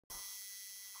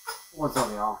What's up,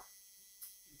 y'all?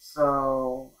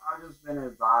 So, I've just been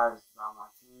advised by my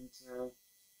team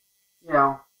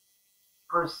to,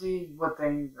 proceed with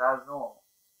things as normal.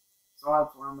 So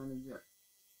that's what I'm going to do.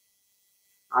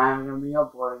 I am going to be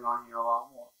uploading on here a lot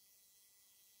more.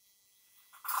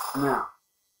 Now,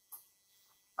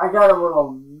 I got a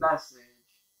little message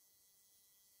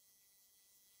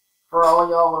for all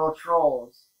y'all little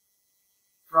trolls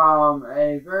from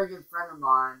a very good friend of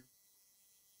mine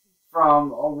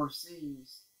from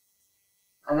overseas.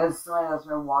 And this is somebody that's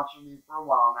been watching me for a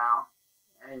while now.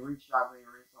 And he reached out to me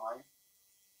recently.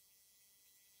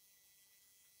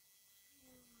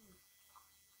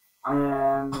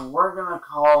 And we're going to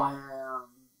call him,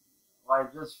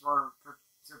 like, just to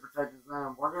protect his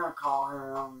name, we're going to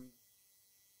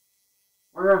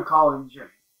call him Jimmy.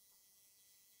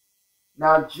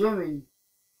 Now, Jimmy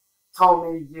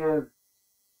told me to give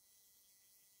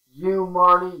you,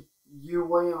 Marty, you,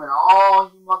 William, and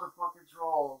all you motherfucking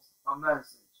trolls a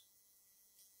message.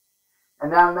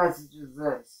 And that message is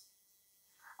this.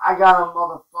 I got a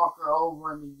motherfucker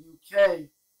over in the UK,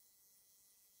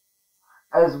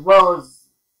 as well as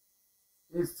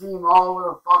his team all over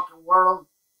the fucking world,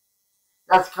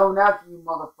 that's coming after you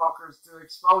motherfuckers to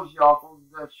expose y'all for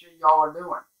the shit y'all are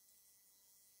doing.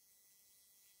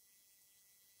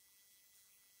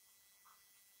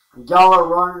 Y'all are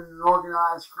running an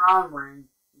organized crime ring.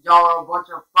 Y'all are a bunch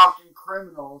of fucking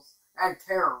criminals and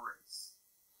terrorists.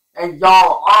 And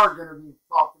y'all are going to be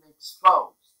fucking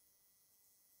exposed.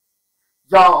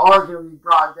 Y'all are going to be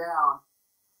brought down.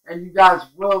 And you guys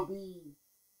will be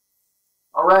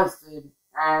arrested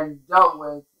and dealt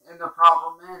with in the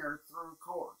proper manner through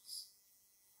courts.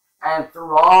 And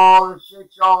through all the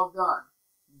shit y'all have done,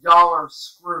 y'all are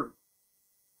screwed.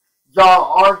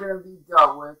 Y'all are going to be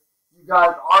dealt with. You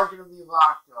guys are going to be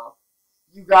locked up.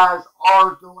 You guys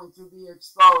are going to be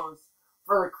exposed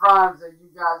for the crimes that you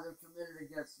guys have committed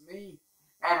against me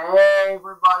and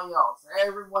everybody else.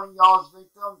 Every one of y'all's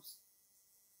victims,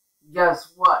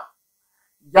 guess what?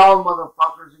 Y'all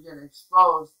motherfuckers are getting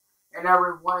exposed, and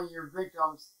every one of your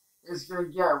victims is going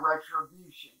to get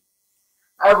retribution.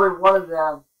 Every one of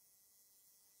them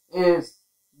is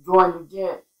going to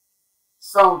get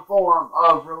some form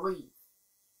of relief.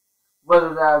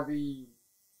 Whether that be,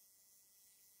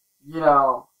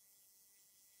 y'all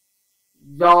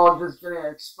just getting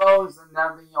exposed and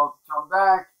them being able to come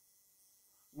back.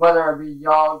 Whether it be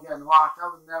y'all getting locked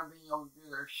up and them being able to do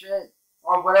their shit.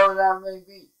 Or whatever that may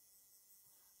be.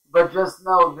 But just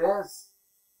know this.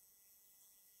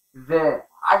 That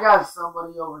I got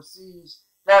somebody overseas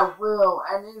that will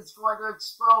and is going to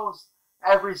expose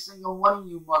every single one of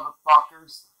you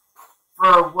motherfuckers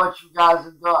for what you guys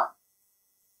have done.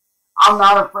 I'm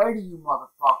not afraid of you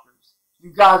motherfuckers.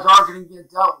 You guys are going to get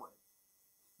dealt with.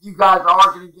 You guys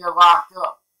are going to get locked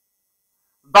up.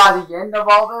 By the end of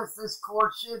all this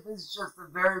court shit, this is just the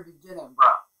very beginning, bro.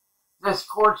 This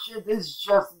court shit, this is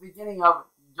just the beginning of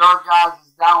your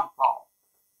guys' downfall.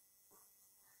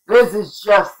 This is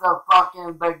just the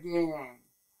fucking beginning.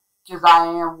 Because I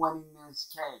am winning this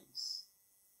case.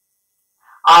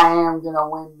 I am going to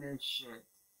win this shit.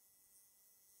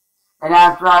 And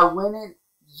after I win it,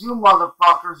 you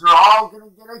motherfuckers are all going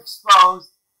to get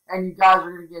exposed and you guys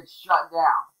are going to get shut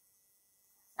down.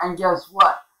 And guess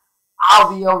what?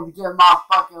 I'll be able to get my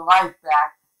fucking life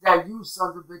back that you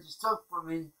sons of bitches took from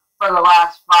me for the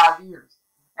last 5 years.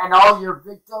 And all your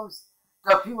victims,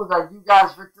 the people that you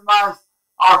guys victimized,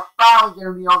 are finally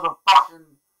going to be able to fucking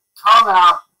come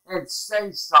out and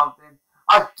say something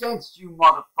against you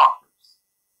motherfuckers.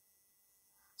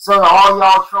 So to all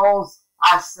y'all trolls,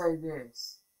 I say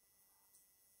this.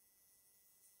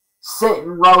 Sit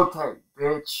and rotate,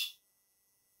 bitch.